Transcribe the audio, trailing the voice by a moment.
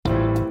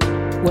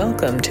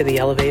Welcome to the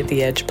Elevate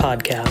the Edge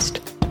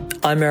podcast.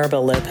 I'm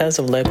Maribel Lopez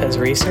of Lopez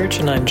Research,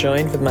 and I'm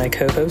joined with my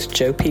co-host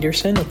Joe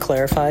Peterson of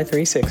Clarify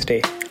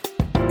 360.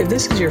 If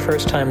this is your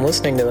first time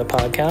listening to the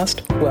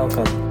podcast,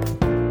 welcome.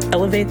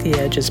 Elevate the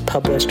Edge is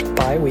published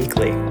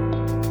bi-weekly.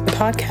 The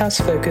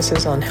podcast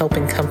focuses on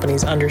helping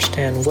companies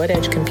understand what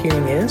edge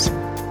computing is,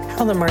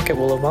 how the market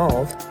will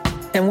evolve,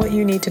 and what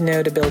you need to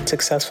know to build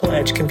successful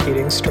edge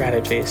computing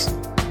strategies.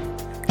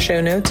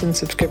 Show notes and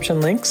subscription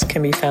links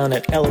can be found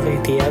at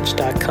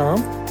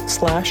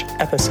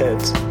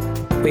elevatetheedge.com/episodes.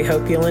 We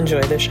hope you'll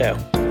enjoy the show.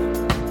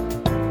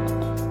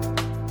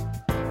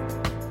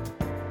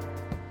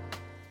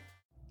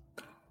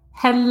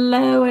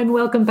 Hello and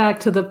welcome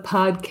back to the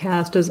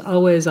podcast. As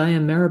always, I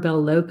am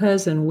Maribel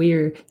Lopez, and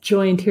we're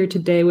joined here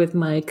today with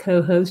my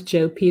co-host,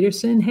 Joe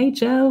Peterson. Hey,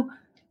 Joe.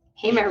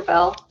 Hey,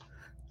 Maribel.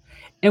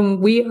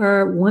 And we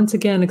are once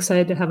again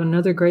excited to have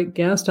another great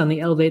guest on the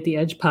Elevate the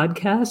Edge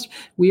podcast.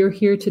 We are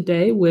here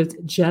today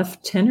with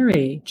Jeff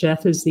Tennery.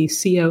 Jeff is the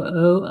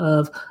COO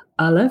of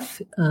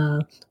ALEF,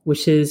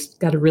 which has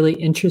got a really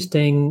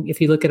interesting, if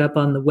you look it up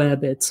on the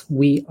web, it's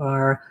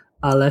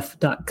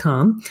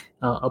wearealef.com.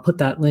 I'll put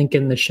that link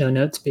in the show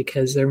notes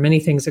because there are many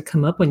things that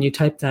come up when you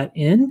type that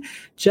in.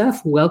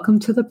 Jeff, welcome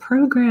to the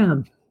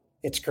program.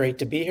 It's great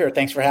to be here.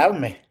 Thanks for having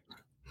me.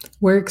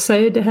 We're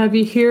excited to have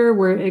you here.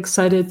 We're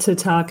excited to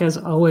talk, as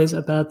always,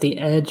 about the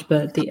edge,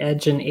 but the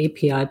edge and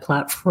API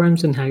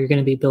platforms and how you're going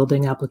to be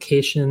building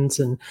applications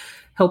and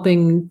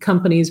helping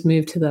companies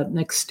move to that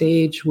next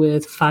stage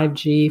with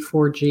 5G,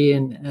 4G,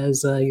 and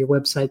as your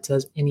website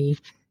says, any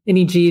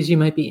Gs you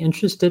might be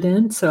interested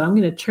in. So I'm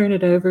going to turn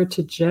it over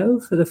to Joe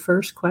for the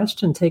first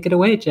question. Take it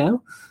away,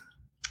 Joe.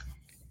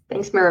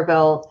 Thanks,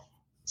 Maribel.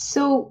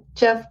 So,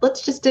 Jeff,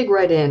 let's just dig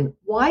right in.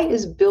 Why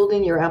is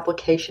building your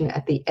application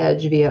at the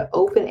edge via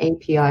open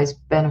APIs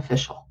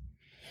beneficial?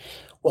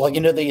 Well,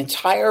 the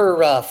entire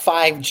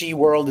 5G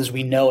world as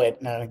we know it,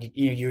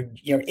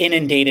 you're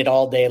inundated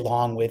all day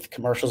long with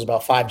commercials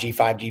about 5G,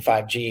 5G,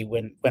 5G,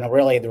 when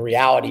really the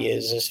reality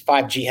is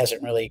 5G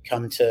hasn't really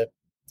come to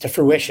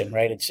fruition,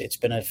 right? It's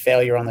been a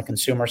failure on the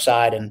consumer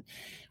side. And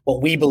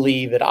what we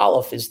believe at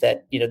ALEF is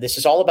that, this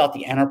is all about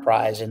the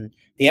enterprise, and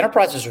the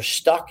enterprises are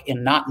stuck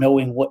in not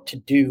knowing what to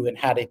do and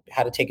how to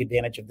take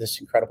advantage of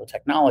this incredible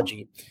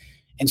technology.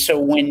 And so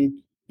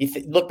when you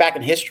look back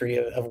in history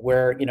of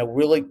where,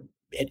 really,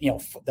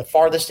 the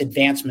farthest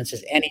advancements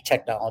is any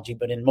technology,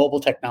 but in mobile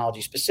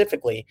technology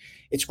specifically,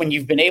 it's when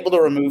you've been able to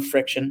remove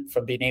friction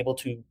from being able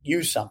to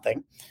use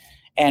something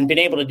and been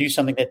able to do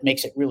something that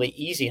makes it really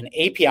easy. And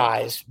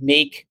APIs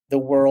make the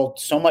world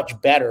so much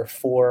better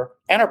for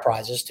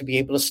enterprises to be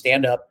able to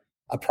stand up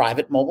a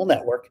private mobile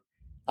network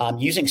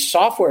using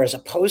software as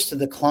opposed to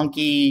the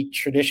clunky,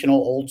 traditional,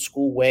 old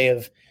school way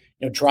of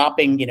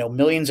dropping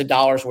millions of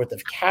dollars worth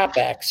of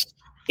CapEx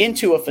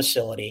into a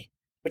facility,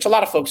 which a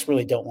lot of folks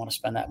really don't want to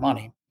spend that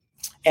money.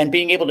 And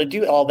being able to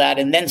do all that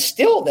and then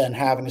still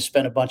having to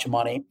spend a bunch of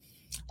money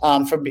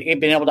for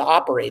being able to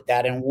operate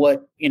that. And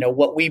what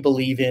we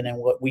believe in and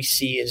what we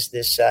see is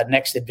this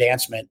next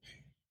advancement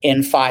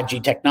in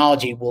 5G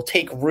technology will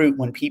take root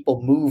when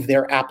people move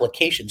their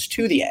applications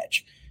to the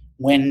edge.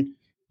 When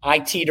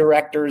IT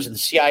directors and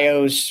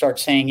CIOs start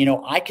saying,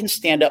 I can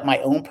stand up my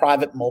own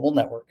private mobile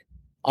network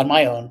on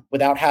my own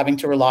without having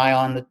to rely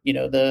on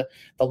the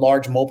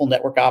large mobile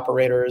network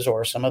operators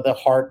or some of the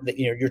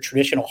your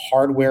traditional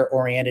hardware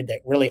oriented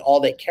that really all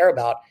they care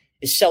about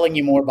is selling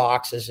you more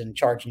boxes and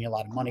charging you a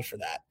lot of money for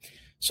that.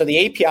 So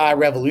the API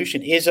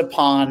revolution is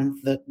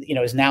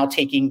is now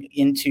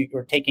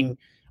taking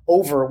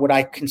over what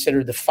I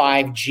consider the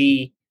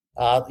 5G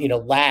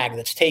lag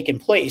that's taken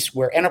place,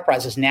 where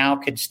enterprises now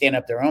could stand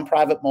up their own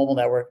private mobile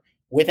network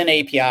with an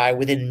API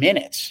within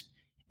minutes,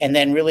 and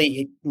then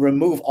really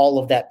remove all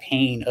of that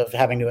pain of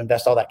having to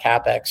invest all that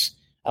CapEx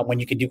when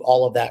you could do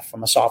all of that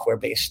from a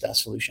software-based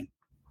solution.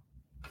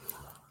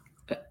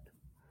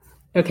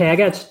 Okay, I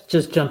got to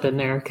just jump in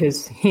there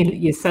because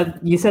you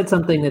said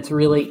something that's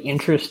really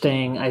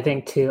interesting, I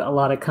think, to a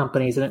lot of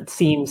companies, and it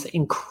seems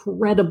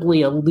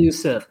incredibly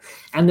elusive.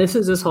 And this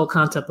is this whole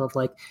concept of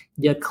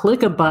you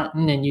click a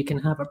button and you can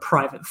have a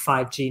private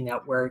 5G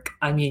network.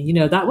 I mean,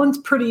 that one's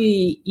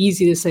pretty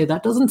easy to say.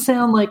 That doesn't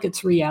sound like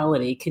it's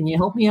reality. Can you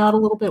help me out a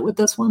little bit with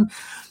this one?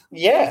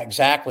 Yeah,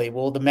 exactly.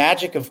 Well, the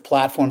magic of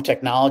platform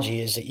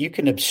technology is that you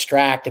can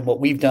abstract, and what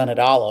we've done at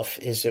ALEF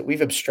is that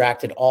we've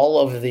abstracted all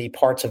of the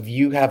parts of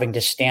you having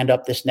to stand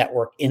up this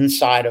network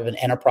inside of an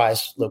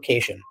enterprise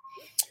location.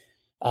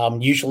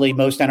 Usually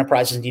most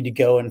enterprises need to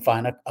go and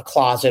find a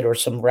closet or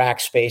some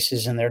rack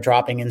spaces, and they're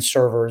dropping in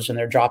servers and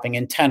they're dropping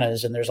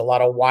antennas, and there's a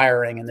lot of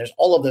wiring and there's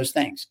all of those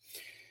things.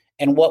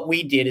 And what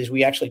we did is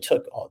we actually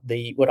took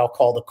what I'll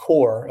call the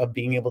core of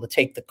being able to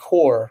take the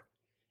core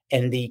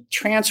and the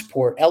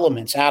transport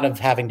elements out of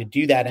having to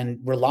do that and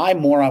rely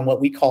more on what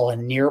we call a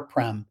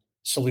near-prem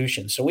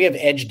solution. So we have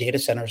edge data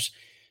centers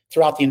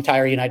throughout the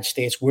entire United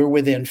States. We're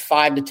within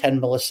 5 to 10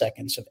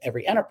 milliseconds of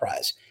every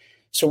enterprise.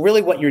 So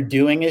really what you're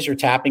doing is you're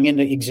tapping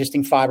into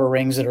existing fiber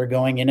rings that are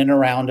going in and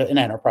around an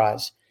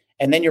enterprise.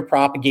 And then you're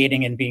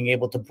propagating and being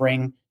able to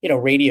bring,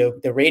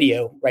 the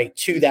radio right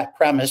to that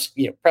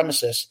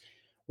premises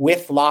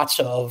with lots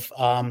of,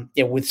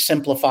 with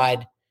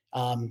simplified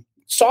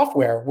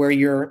software where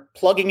you're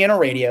plugging in a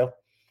radio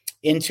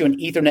into an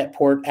Ethernet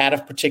port at a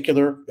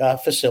particular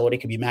facility. It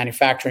could be a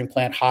manufacturing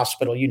plant,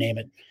 hospital, you name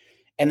it.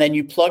 And then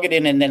you plug it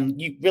in, and then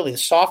the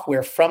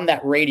software from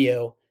that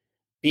radio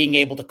being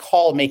able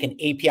to make an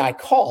API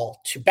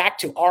call back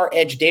to our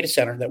edge data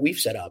center that we've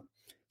set up,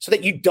 so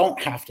that you don't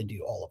have to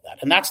do all of that.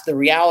 And that's the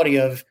reality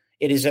of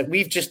it, is that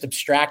we've just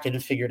abstracted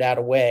and figured out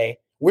a way.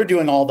 We're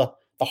doing all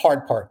the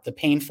hard part, the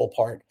painful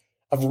part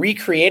of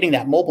recreating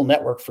that mobile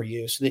network for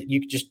you, so that you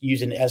could just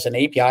use it as an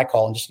API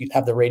call and just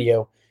have the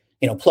radio,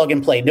 plug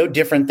and play. No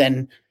different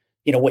than,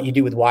 what you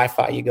do with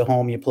Wi-Fi. You go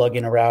home, you plug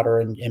in a router,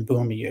 and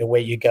boom,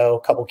 away you go.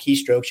 A couple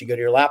keystrokes, you go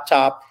to your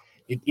laptop.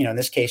 In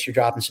this case, you're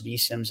dropping some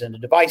eSIMs into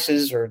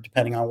devices, or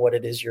depending on what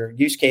it is your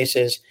use case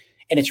is.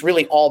 And it's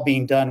really all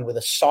being done with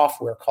a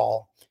software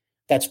call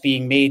that's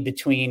being made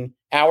between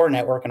our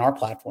network and our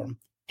platform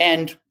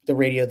and the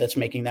radio that's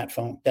making that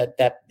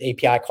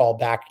API call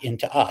back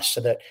into us,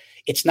 so that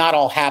it's not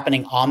all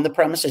happening on the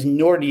premises,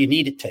 nor do you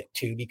need it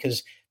to,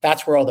 because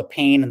that's where all the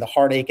pain and the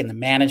heartache and the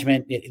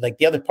management,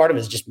 the other part of it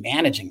is just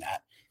managing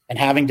that, and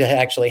having to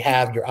actually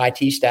have your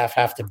IT staff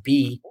have to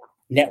be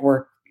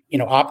network,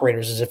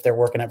 operators, as if they're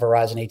working at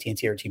Verizon,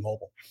 AT&T, or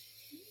T-Mobile.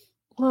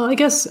 Well, I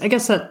guess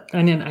that,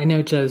 I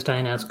know Joe's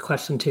dying to ask a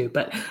question too,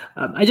 but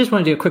I just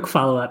want to do a quick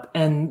follow-up.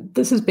 And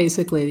this is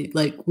basically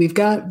we've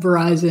got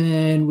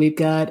Verizon, we've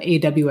got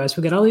AWS,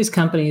 we've got all these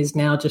companies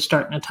now just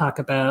starting to talk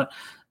about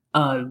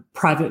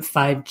private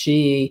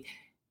 5G.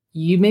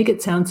 You make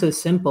it sound so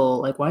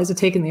simple. Why is it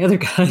taking the other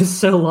guys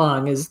so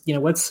long?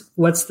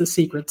 What's the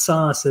secret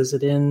sauce? Is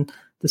it in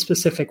the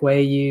specific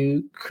way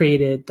you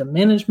created the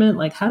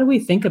management? How do we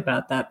think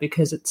about that?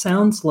 Because it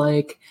sounds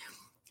like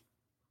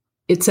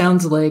if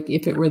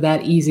it were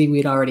that easy,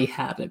 we'd already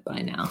have it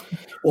by now.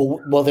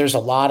 Well, there's a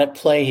lot at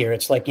play here.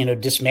 It's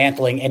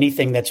dismantling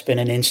anything that's been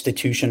an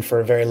institution for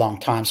a very long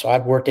time. So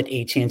I've worked at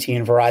AT&T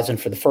and Verizon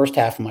for the first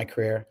half of my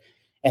career.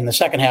 And the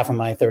second half of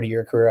my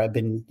 30-year career, I've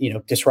been,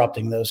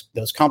 disrupting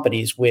those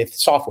companies with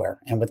software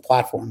and with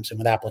platforms and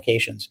with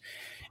applications.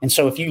 And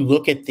so if you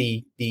look at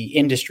the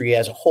industry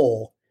as a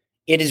whole,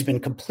 it has been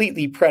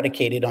completely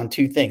predicated on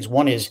two things.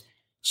 One is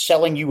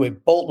selling you a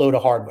boatload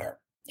of hardware.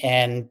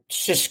 And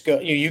Cisco,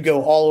 you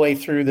go all the way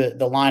through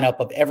the lineup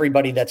of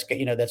everybody that's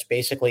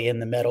basically in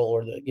the metal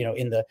or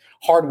in the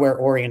hardware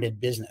oriented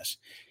business.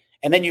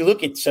 And then you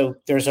look at, so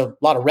there's a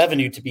lot of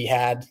revenue to be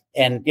had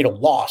and,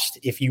 lost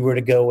if you were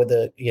to go with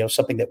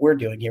something that we're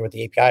doing here with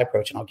the API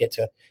approach. And I'll get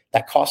to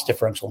that cost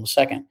differential in a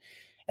second.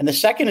 And the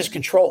second is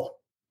control.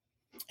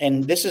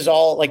 And this is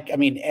all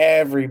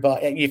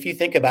everybody, if you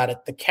think about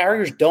it, the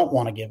carriers don't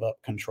want to give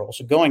up control.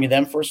 So going to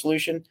them for a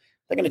solution,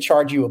 they're going to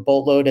charge you a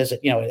boatload as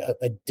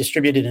a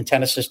distributed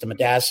antenna system, a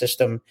DAS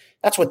system.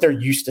 That's what they're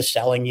used to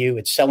selling you.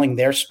 It's selling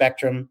their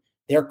spectrum,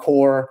 their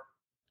core.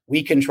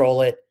 We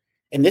control it.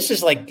 And this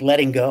is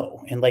letting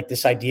go, and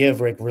this idea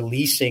of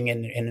releasing.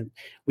 And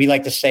we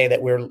like to say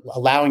that we're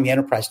allowing the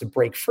enterprise to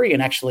break free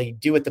and actually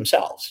do it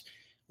themselves.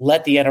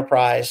 Let the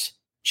enterprise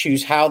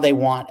choose how they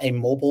want a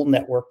mobile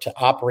network to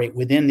operate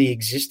within the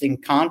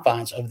existing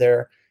confines of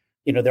their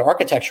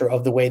architecture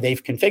of the way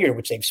they've configured,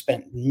 which they've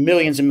spent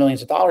millions and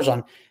millions of dollars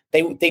on.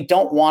 They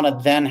don't want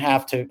to then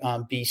have to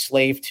be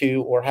slave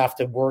to or have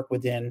to work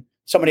within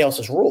somebody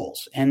else's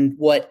rules. And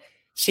what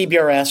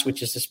CBRS,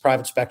 which is this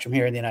private spectrum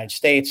here in the United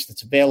States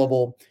that's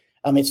available,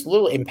 it's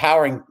literally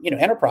empowering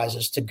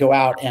enterprises to go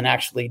out and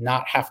actually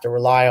not have to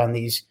rely on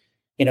these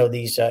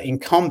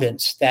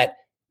incumbents that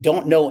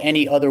don't know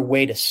any other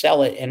way to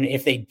sell it. And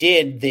if they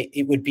did,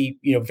 it would be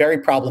very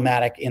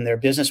problematic in their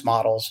business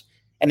models,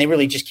 and they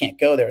really just can't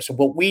go there. So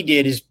what we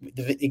did is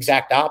the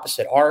exact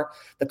opposite.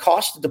 The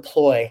cost to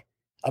deploy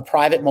a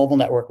private mobile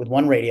network with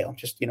one radio,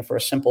 just for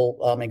a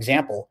simple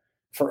example,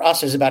 for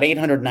us is about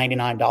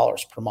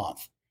 $899 per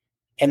month.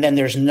 And then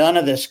there's none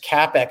of this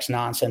CapEx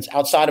nonsense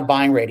outside of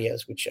buying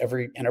radios, which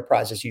every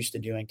enterprise is used to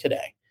doing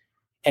today.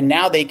 And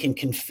now they can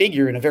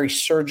configure in a very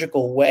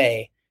surgical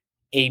way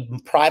a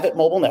private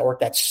mobile network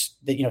that's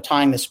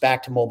tying this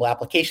back to mobile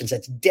applications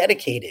that's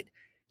dedicated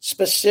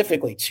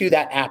specifically to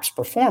that app's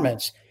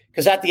performance.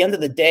 Because at the end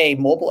of the day,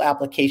 mobile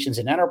applications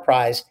in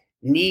enterprise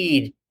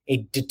need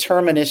a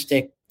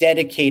deterministic,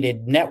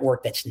 dedicated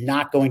network that's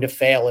not going to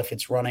fail if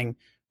it's running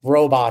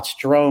robots,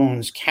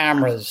 drones,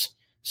 cameras,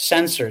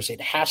 sensors.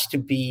 It has to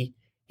be,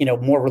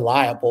 more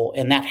reliable.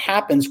 And that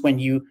happens when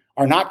you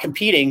are not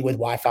competing with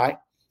Wi-Fi.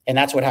 And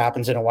that's what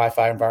happens in a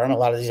Wi-Fi environment.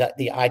 A lot of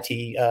the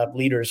IT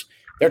leaders,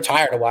 they're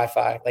tired of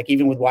Wi-Fi.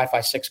 Even with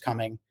Wi-Fi 6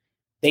 coming,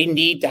 they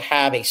need to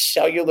have a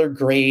cellular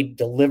grade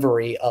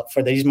delivery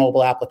for these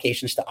mobile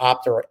applications to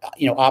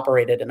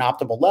operate at an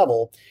optimal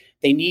level.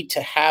 They need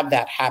to have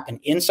that happen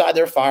inside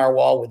their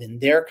firewall within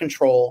their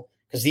control,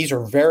 because these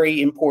are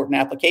very important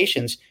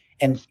applications.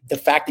 And the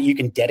fact that you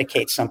can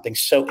dedicate something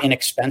so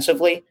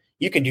inexpensively,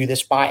 you can do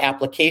this by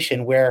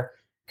application, where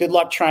good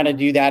luck trying to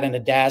do that in a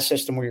DAS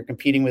system where you're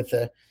competing with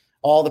the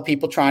all the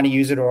people trying to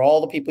use it, or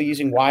all the people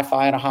using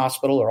Wi-Fi in a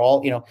hospital, or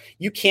all,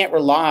 you can't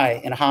rely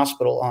in a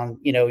hospital on,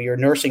 your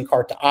nursing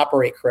cart to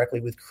operate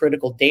correctly with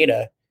critical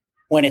data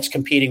when it's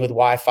competing with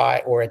Wi-Fi,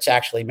 or it's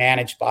actually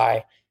managed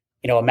by,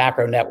 a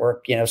macro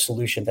network,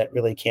 solution that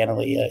really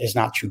candidly is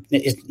not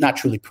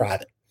truly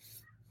private.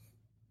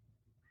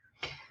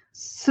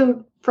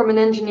 So from an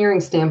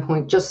engineering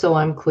standpoint, just so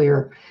I'm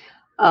clear,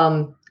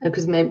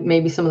 because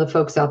maybe some of the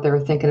folks out there are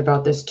thinking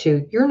about this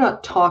too, you're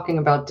not talking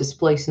about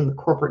displacing the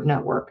corporate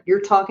network.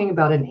 You're talking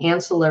about an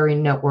ancillary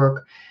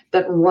network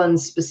that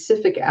runs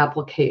specific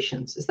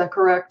applications. Is that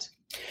correct?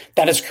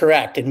 That is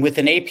correct. And with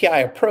an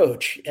API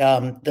approach,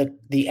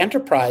 the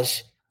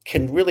enterprise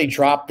can really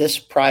drop this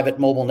private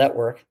mobile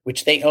network,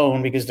 which they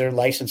own because they're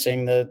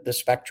licensing the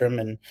spectrum,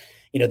 and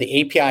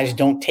the APIs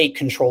don't take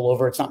control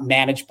over. It's not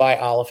managed by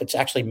ALEF. It's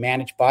actually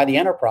managed by the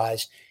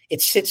enterprise.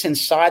 It sits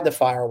inside the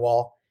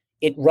firewall.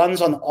 It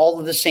runs on all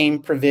of the same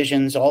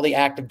provisions, all the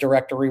Active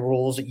Directory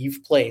rules that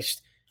you've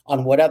placed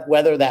on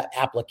whether that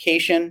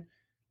application,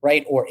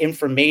 right, or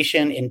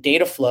information in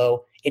data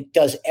flow. It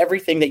does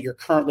everything that you're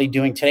currently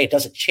doing today. It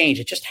doesn't change.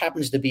 It just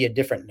happens to be a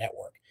different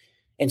network.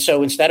 And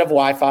so instead of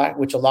Wi-Fi,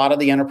 which a lot of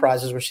the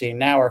enterprises we're seeing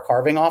now are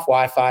carving off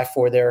Wi-Fi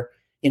for their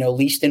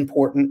least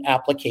important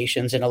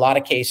applications. In a lot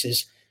of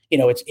cases,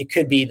 it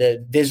could be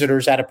the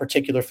visitors at a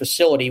particular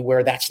facility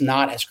where that's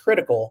not as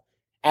critical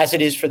as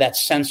it is for that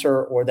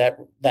sensor or that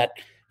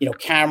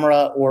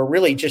camera, or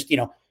really just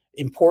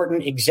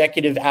important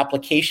executive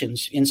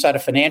applications inside a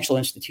financial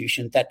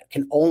institution that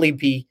can only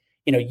be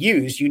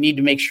used. You need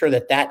to make sure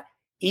that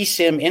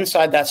eSIM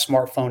inside that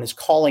smartphone is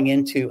calling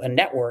into a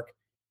network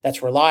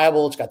that's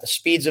reliable. It's got the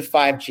speeds of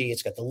 5G.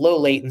 It's got the low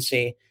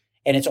latency,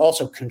 and it's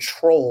also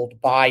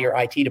controlled by your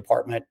IT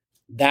department.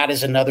 That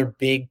is another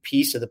big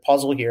piece of the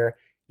puzzle here.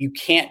 You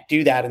can't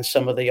do that in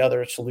some of the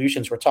other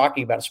solutions we're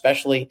talking about,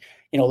 especially,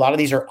 a lot of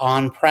these are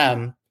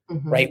on-prem,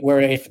 right? Where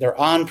if they're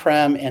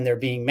on-prem and they're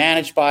being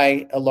managed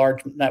by a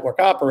large network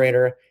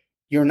operator,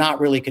 you're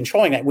not really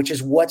controlling that, which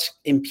is what's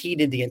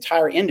impeded the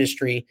entire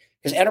industry,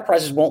 because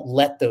enterprises won't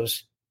let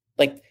those,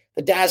 like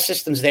the DAS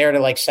system's there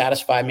to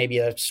satisfy maybe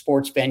a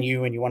sports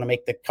venue and you want to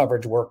make the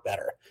coverage work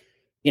better.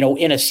 In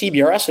a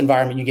CBRS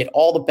environment, you get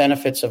all the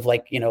benefits of a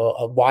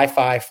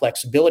Wi-Fi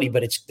flexibility,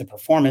 but the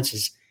performance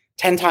is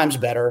 10 times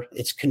better.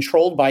 It's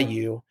controlled by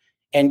you.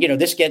 And,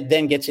 this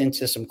then gets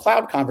into some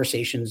cloud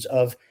conversations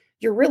of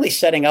you're really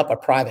setting up a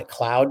private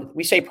cloud.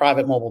 We say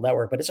private mobile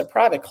network, but it's a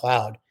private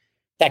cloud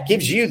that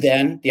gives you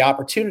then the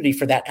opportunity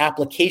for that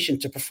application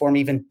to perform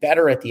even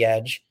better at the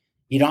edge.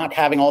 You're not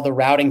having all the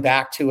routing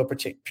back to a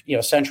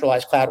particular,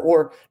 centralized cloud,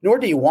 nor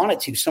do you want it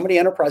to. So many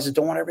enterprises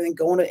don't want everything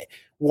going to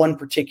one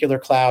particular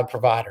cloud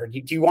provider.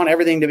 Do you want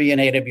everything to be in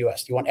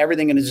AWS? Do you want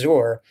everything in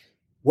Azure?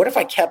 What if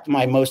I kept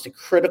my most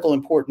critical,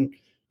 important,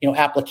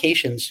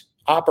 applications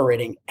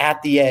operating at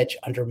the edge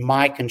under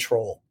my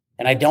control,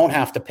 and I don't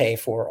have to pay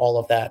for all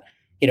of that,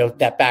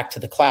 that back to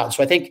the cloud?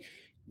 So I think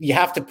you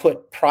have to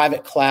put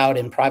private cloud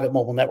and private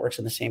mobile networks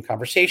in the same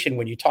conversation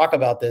when you talk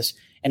about this.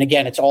 And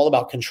again, it's all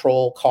about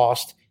control,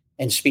 cost,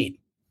 and speed.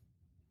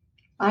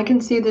 I can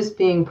see this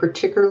being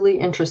particularly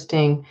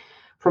interesting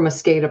from a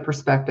SCADA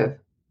perspective,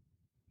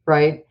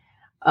 right?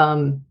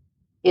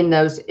 In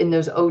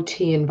those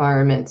OT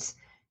environments.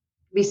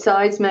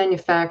 Besides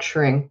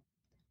manufacturing,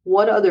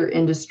 what other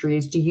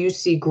industries do you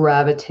see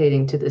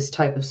gravitating to this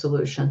type of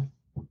solution?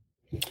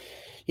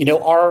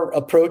 Our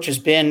approach has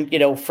been,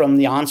 from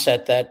the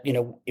onset that,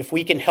 if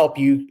we can help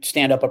you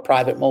stand up a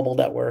private mobile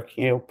network,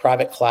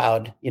 private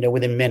cloud,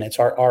 within minutes,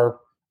 our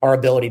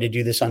ability to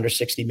do this under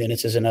 60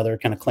 minutes is another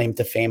kind of claim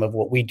to fame of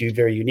what we do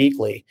very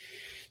uniquely.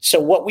 So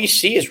what we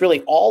see is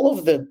really all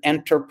of the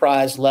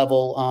enterprise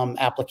level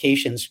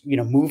applications,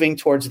 moving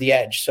towards the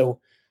edge. So,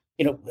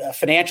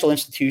 financial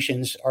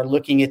institutions are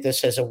looking at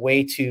this as a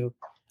way to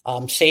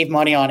save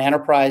money on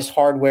enterprise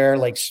hardware,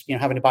 like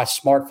having to buy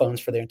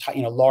smartphones for their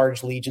entire,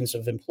 large legions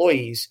of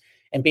employees,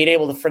 and being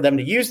able for them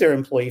to use their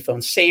employee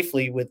phones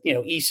safely with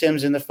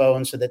eSIMs in the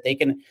phone, so that they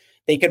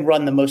can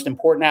run the most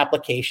important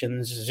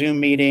applications, Zoom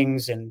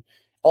meetings, and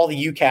all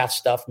the UCaaS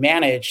stuff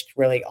managed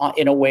really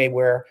in a way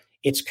where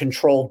it's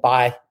controlled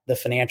by the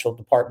financial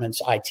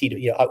department's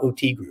IT,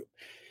 OT group.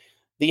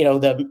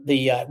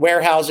 The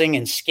warehousing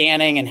and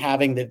scanning and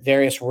having the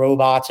various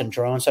robots and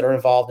drones that are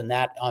involved in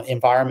that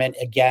environment,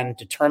 again,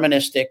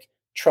 deterministic,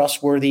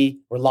 trustworthy,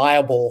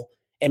 reliable,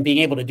 and being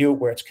able to do it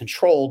where it's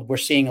controlled. We're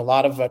seeing a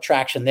lot of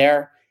traction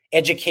there.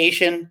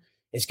 Education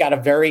has got a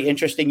very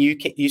interesting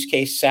use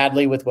case,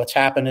 sadly, with what's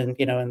happened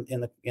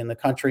in the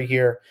country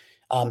here.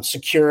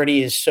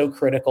 Security is so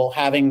critical.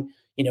 Having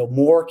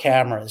more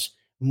cameras,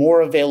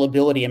 more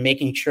availability, and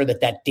making sure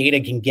that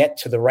data can get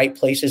to the right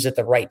places at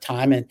the right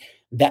time, and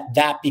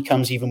that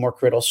becomes even more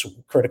critical. So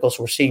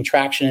we're seeing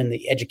traction in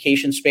the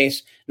education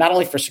space, not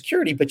only for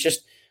security, but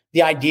just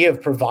the idea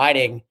of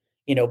providing,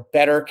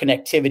 better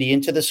connectivity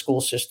into the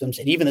school systems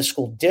and even the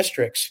school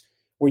districts,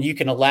 where you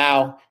can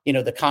allow,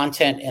 the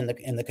content and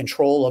the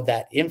control of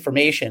that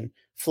information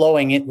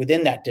flowing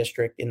within that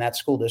district, in that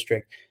school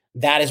district.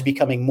 That is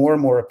becoming more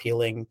and more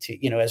appealing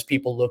to, as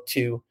people look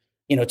to,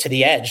 to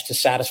the edge to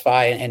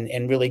satisfy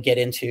and really get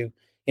into,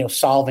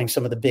 solving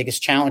some of the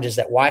biggest challenges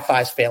that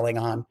Wi-Fi is failing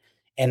on.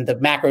 And the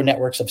macro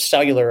networks of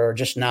cellular are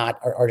just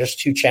are just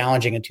too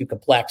challenging and too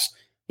complex,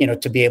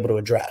 to be able to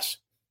address.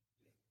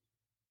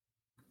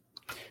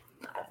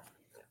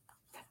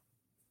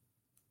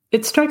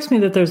 It strikes me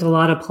that there's a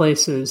lot of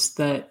places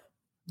that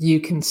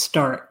you can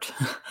start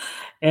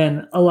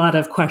and a lot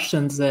of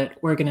questions that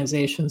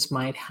organizations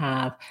might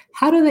have.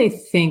 How do they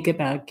think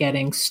about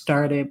getting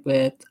started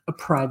with a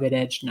private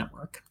edge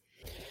network?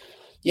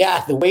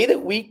 Yeah, the way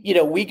that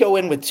we go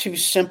in with two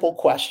simple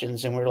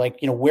questions, and we're like,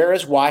 where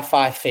is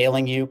Wi-Fi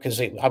failing you?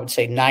 Because I would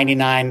say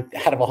 99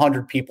 out of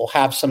 100 people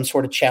have some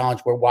sort of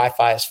challenge where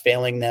Wi-Fi is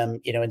failing them,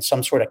 in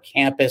some sort of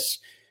campus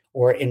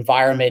or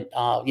environment,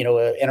 an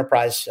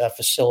enterprise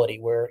facility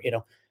where,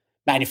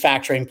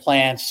 manufacturing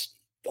plants,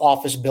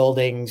 office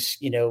buildings,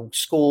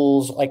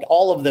 schools, like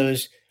all of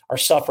those are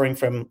suffering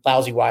from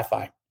lousy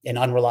Wi-Fi and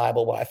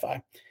unreliable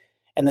Wi-Fi.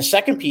 And the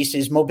second piece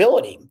is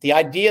mobility. The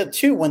idea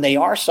too, when they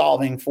are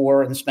solving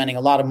for and spending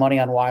a lot of money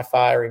on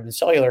Wi-Fi or even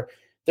cellular,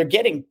 they're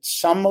getting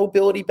some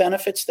mobility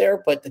benefits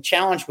there. But the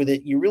challenge with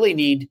it, you really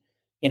need,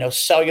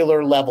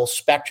 cellular level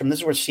spectrum. This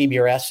is where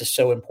CBRS is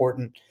so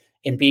important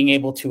in being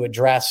able to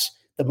address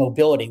the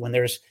mobility when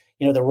there's,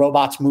 the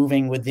robots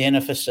moving within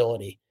a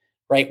facility,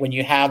 right? When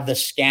you have the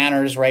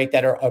scanners, right,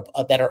 that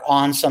are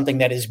on something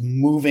that is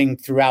moving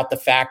throughout the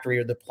factory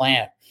or the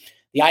plant.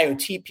 The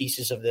IoT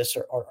pieces of this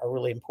are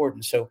really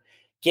important. So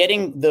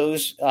getting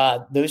those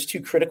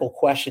two critical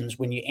questions,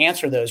 when you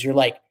answer those, you're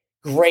like,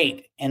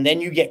 great. And then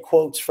you get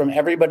quotes from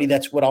everybody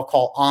that's what I'll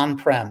call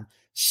on-prem,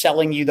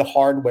 selling you the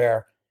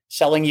hardware,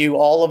 selling you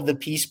all of the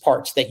piece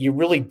parts that you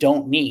really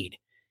don't need.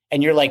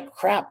 And you're like,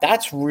 crap,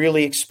 that's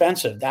really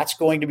expensive. That's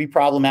going to be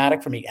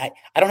problematic for me.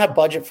 I don't have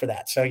budget for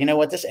that. So you know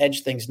what? This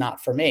edge thing's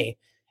not for me.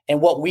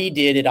 And what we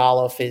did at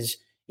ALEF is,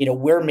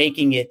 we're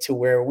making it to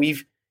where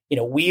we've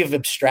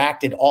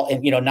abstracted all,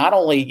 and, not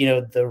only,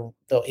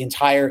 the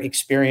entire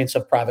experience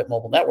of private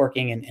mobile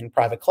networking and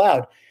private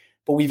cloud,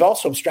 but we've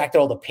also abstracted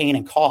all the pain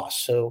and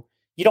costs. So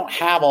you don't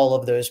have all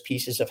of those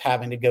pieces of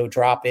having to go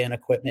drop in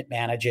equipment,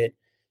 manage it,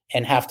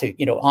 and have to,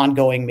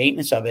 ongoing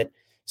maintenance of it.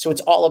 So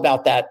it's all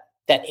about that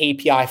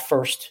API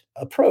first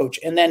approach.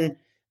 And then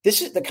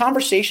the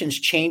conversation's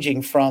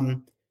changing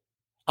from,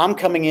 I'm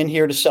coming in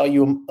here to sell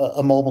you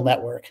a mobile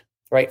network,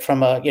 right?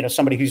 From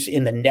somebody who's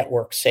in the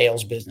network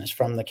sales business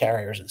from the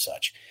carriers and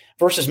such,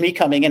 versus me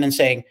coming in and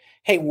saying,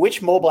 hey,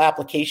 which mobile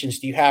applications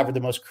do you have are the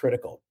most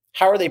critical?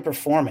 How are they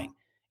performing?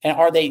 And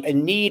are they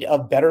in need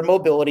of better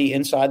mobility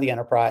inside the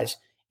enterprise?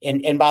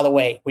 And by the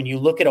way, when you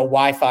look at a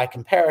Wi-Fi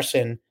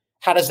comparison,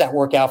 how does that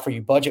work out for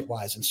you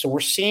budget-wise? And so we're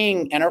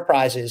seeing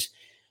enterprises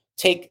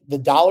take the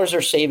dollars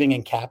they're saving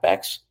in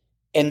CapEx,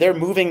 and they're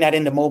moving that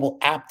into mobile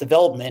app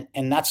development.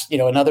 And that's,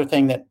 another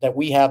thing that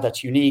we have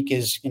that's unique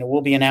is,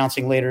 we'll be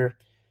announcing later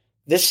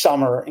this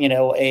summer,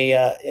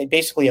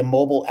 basically a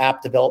mobile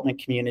app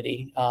development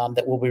community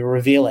that we'll be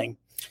revealing.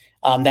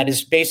 That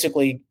is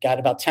basically got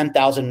about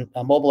 10,000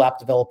 mobile app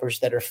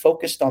developers that are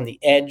focused on the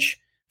edge,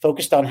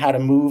 focused on how to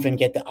move and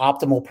get the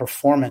optimal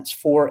performance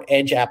for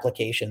edge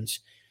applications.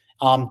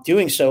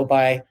 Doing so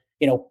by,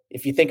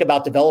 if you think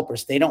about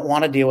developers, they don't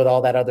want to deal with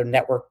all that other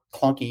network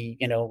clunky,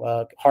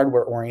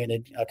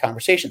 hardware-oriented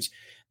conversations.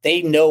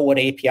 They know what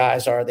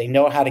APIs are. They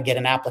know how to get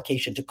an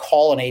application to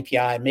call an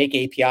API, make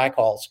API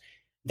calls.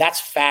 That's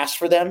fast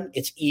for them.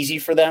 It's easy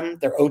for them.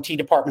 Their OT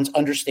departments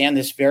understand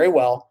this very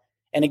well.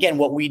 And again,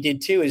 what we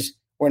did too is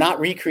we're not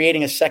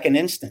recreating a second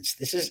instance.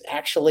 This is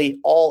actually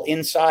all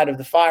inside of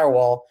the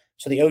firewall.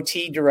 So the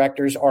OT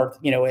directors are,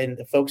 and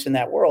the folks in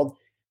that world,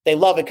 they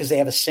love it because they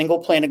have a single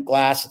pane of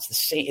glass. It's the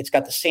same. It's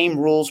got the same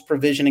rules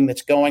provisioning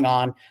that's going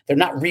on. They're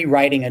not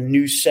rewriting a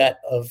new set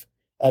of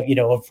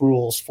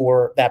rules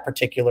for that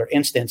particular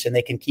instance, and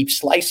they can keep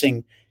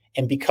slicing.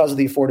 And because of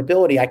the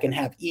affordability, I can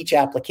have each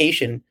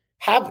application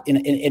have,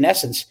 in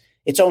essence,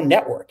 its own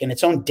network and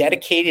its own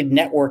dedicated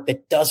network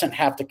that doesn't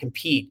have to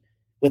compete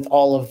with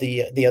all of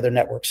the other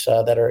networks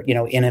that are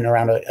in and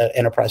around an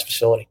enterprise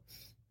facility.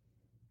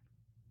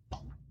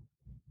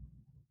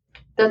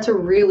 That's a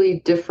really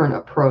different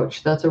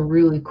approach. That's a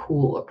really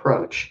cool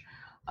approach.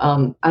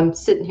 I'm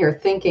sitting here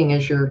thinking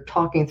as you're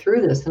talking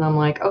through this, and I'm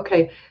like,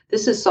 okay,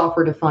 this is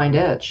software-defined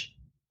edge.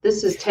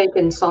 This is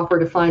taking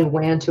software-defined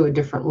WAN to a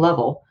different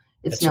level.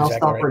 It's That's now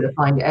exactly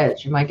software-defined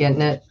edge. Am I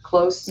getting it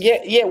close?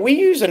 Yeah. We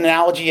use an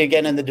analogy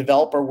again in the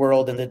developer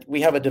world, and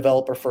we have a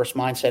developer-first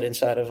mindset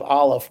inside of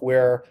ALEF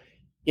where,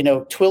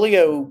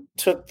 Twilio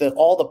took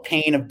all the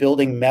pain of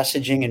building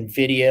messaging and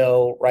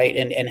video, right,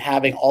 and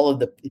having all of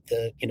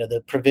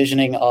the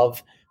provisioning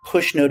of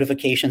push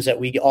notifications that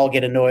we all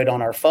get annoyed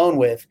on our phone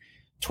with.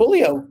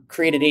 Twilio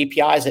created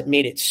APIs that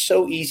made it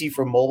so easy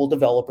for mobile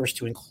developers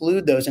to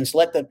include those and to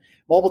let the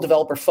mobile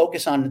developer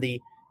focus on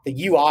the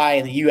UI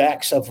and the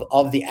UX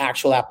of the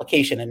actual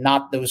application and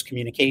not those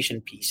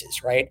communication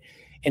pieces, right?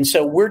 And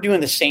so we're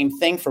doing the same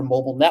thing for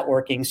mobile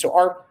networking. So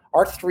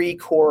our three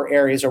core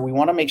areas are we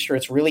want to make sure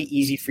it's really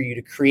easy for you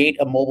to create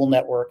a mobile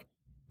network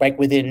right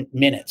within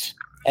minutes,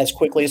 as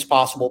quickly as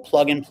possible,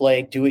 plug and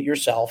play, do it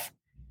yourself.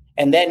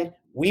 And then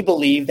we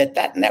believe that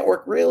that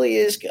network really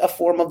is a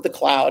form of the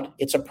cloud.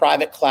 It's a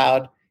private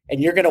cloud, and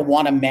you're going to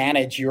want to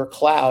manage your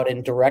cloud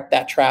and direct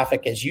that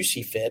traffic as you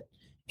see fit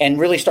and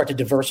really start to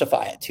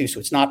diversify it too. So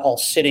it's not all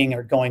sitting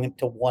or going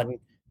into one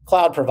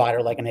cloud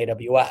provider like an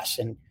AWS,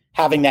 and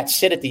having that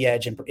sit at the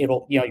edge, and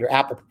it'll, your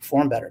app will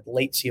perform better. The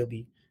latency will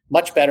be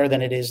much better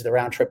than it is the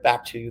round trip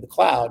back to the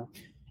cloud.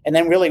 And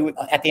then really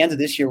at the end of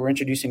this year, we're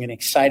introducing an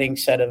exciting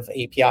set of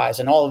APIs,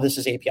 and all of this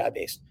is API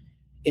based,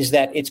 is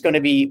that it's going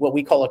to be what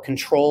we call a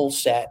control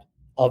set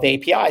of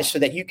APIs so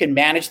that you can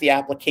manage the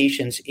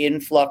application's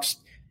influx,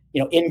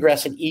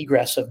 ingress and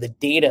egress of the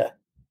data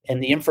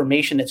and the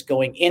information that's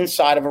going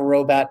inside of a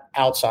robot,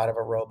 outside of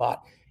a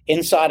robot,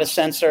 inside a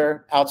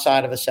sensor,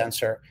 outside of a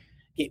sensor.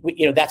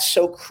 That's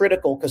so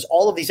critical because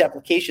all of these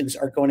applications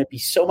are going to be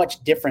so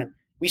much different.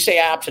 We say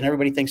apps and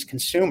everybody thinks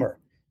consumer.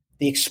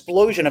 The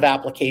explosion of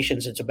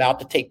applications that's about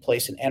to take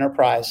place in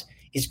enterprise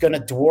is going to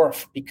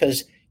dwarf,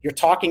 because you're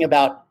talking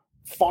about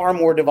far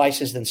more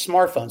devices than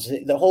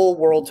smartphones. The whole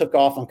world took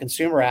off on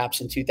consumer apps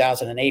in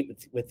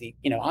 2008 with the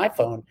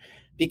iPhone,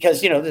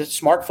 because the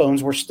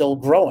smartphones were still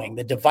growing,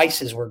 the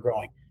devices were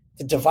growing.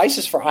 The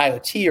devices for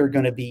IoT are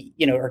going to be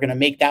are going to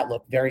make that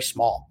look very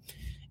small,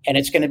 and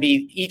it's going to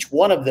be each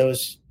one of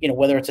those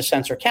whether it's a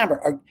sensor, camera,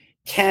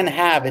 can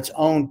have its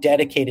own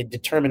dedicated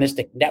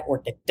deterministic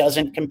network that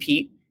doesn't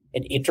compete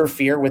and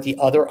interfere with the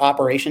other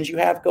operations you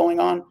have going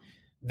on.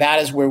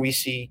 That is where we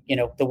see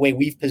the way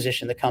we've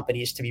positioned the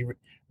company is to be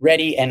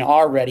ready and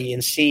are ready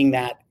in seeing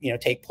that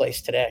take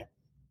place today.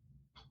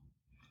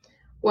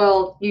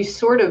 Well, you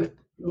sort of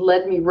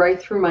led me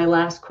right through my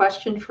last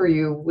question for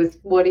you with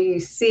what do you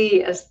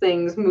see as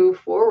things move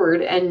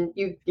forward, and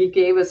you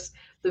gave us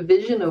the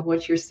vision of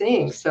what you're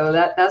seeing. So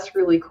that's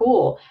really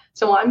cool.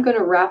 So I'm going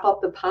to wrap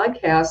up the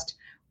podcast.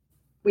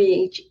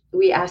 We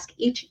ask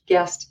each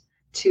guest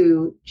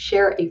to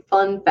share a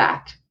fun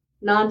fact,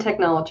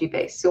 non-technology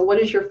based. So what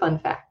is your fun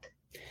fact?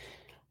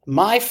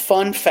 My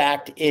fun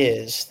fact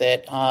is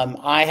that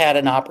I had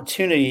an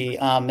opportunity,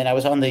 and I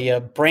was on the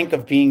brink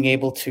of being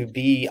able to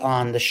be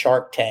on the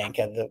Shark Tank,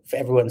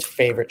 everyone's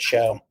favorite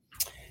show.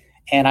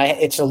 And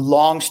it's a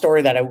long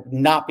story that I would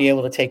not be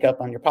able to take up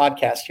on your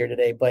podcast here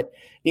today. But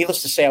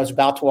needless to say, I was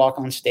about to walk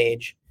on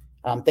stage.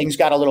 Things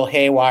got a little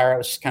haywire. I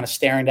was kind of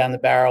staring down the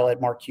barrel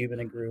at Mark Cuban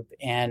and group.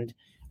 And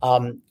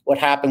what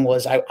happened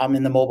was I'm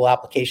in the mobile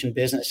application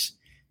business.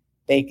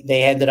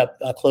 They ended up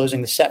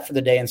closing the set for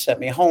the day and sent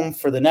me home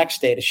for the next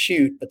day to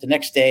shoot. But the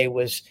next day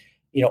was,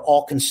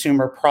 all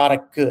consumer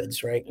product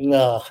goods, right?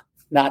 Ugh,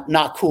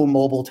 not cool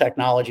mobile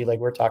technology like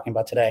we're talking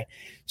about today.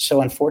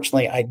 So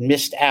unfortunately, I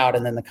missed out.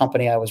 And then the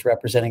company I was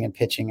representing and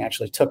pitching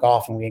actually took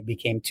off, and we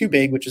became too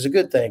big, which is a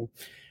good thing.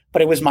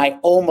 But it was my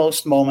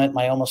almost moment,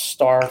 my almost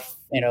star,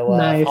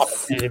 Nice.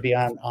 Opportunity to be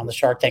on the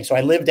Shark Tank. So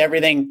I lived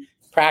everything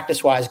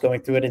practice-wise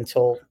going through it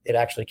until it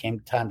actually came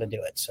time to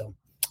do it. So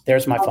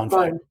there's my fun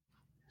fact.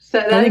 So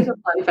that is a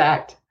fun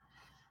fact.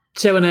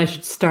 Joe and I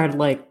should start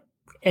like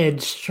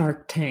Edge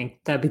Shark Tank.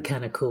 That'd be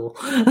kind of cool.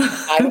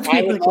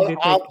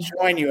 I'll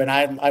join you, and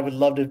I would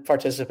love to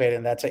participate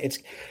in that. So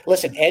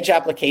listen, Edge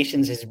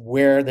applications is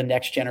where the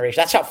next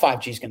generation. That's how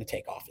 5G is going to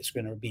take off. It's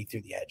going to be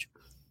through the Edge.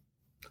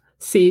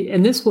 See,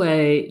 in this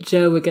way,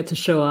 Joe would get to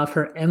show off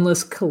her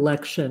endless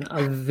collection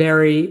of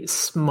very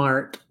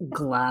smart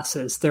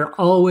glasses. They're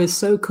always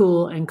so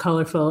cool and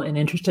colorful and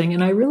interesting.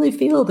 And I really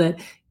feel that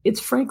it's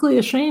frankly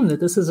a shame that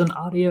this is an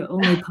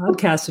audio-only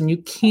podcast and you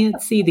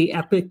can't see the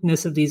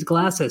epicness of these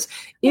glasses.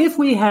 If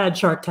we had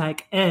Shark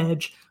Tank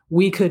Edge,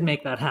 we could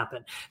make that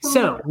happen.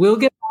 So we'll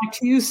get back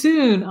to you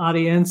soon,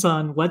 audience,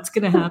 on what's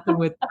going to happen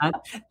with that.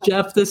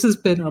 Jeff, this has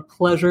been a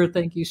pleasure.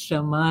 Thank you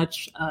so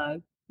much.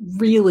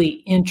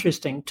 Really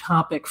interesting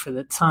topic for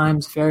the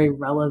times, very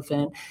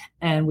relevant.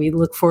 And we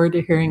look forward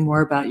to hearing more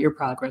about your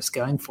progress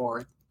going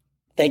forward.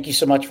 Thank you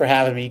so much for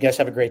having me. You guys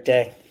have a great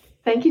day.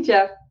 Thank you,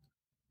 Jeff.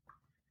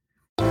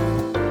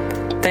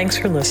 Thanks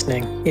for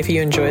listening. If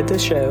you enjoyed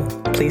this show,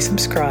 please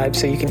subscribe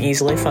so you can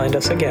easily find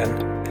us again.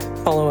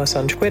 Follow us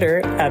on Twitter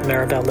at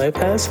Maribel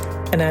Lopez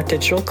and at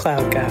Digital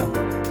Cloud Gal,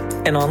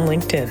 and on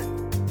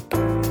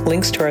LinkedIn.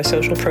 Links to our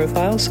social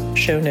profiles,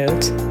 show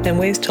notes, and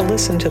ways to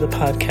listen to the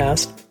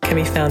podcast can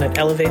be found at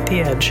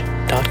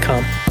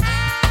elevatetheedge.com.